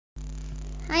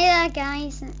Hi there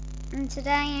guys, and today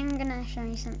I'm gonna show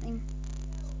you something.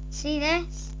 See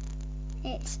this?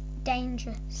 It's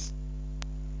dangerous.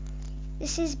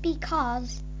 This is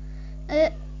because,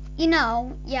 my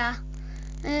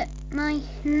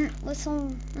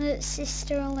little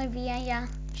sister Olivia, yeah,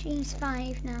 she's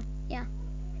 5 now, yeah.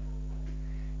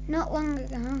 Not long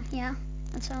ago, yeah,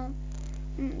 until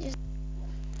just,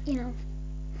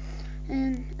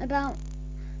 about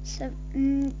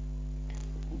 7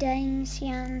 days,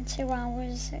 yeah, and 2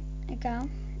 hours ago,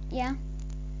 yeah.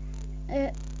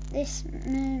 This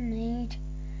mermaid,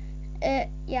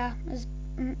 was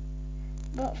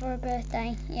bought for her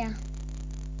birthday, yeah.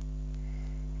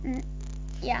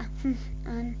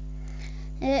 And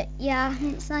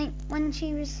it's like when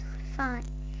she was 5,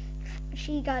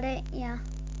 she got it, yeah.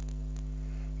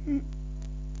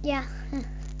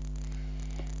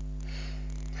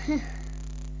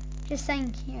 Just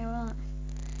thank you a lot.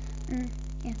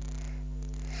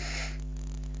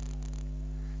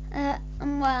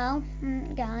 Well,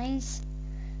 guys,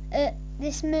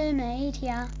 this mermaid,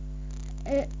 yeah,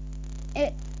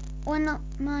 when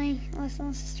my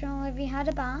little sister Olivia had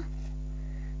a bath,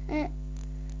 the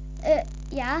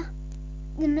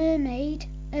mermaid,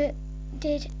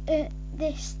 did,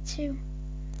 this to,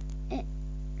 if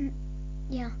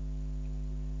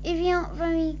you look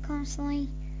very closely,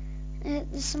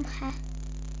 there's some hair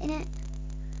in it,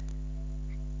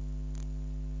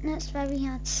 and that's very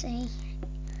hard to see.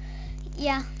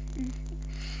 Yeah,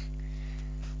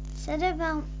 said it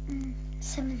about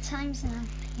 7 times now.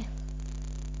 Yeah,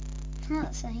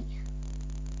 let's see.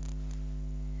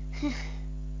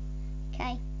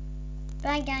 Okay,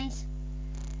 bye guys.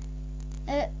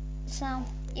 So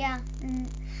yeah,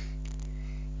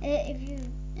 if you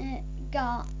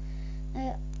got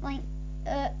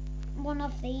one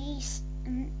of these,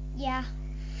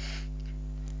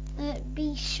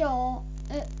 be sure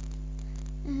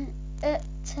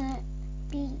to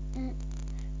be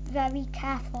very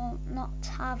careful not to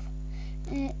have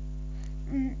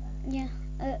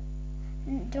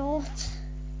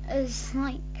daughter's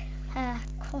hair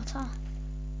cut off.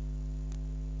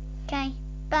 Okay,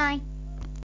 bye.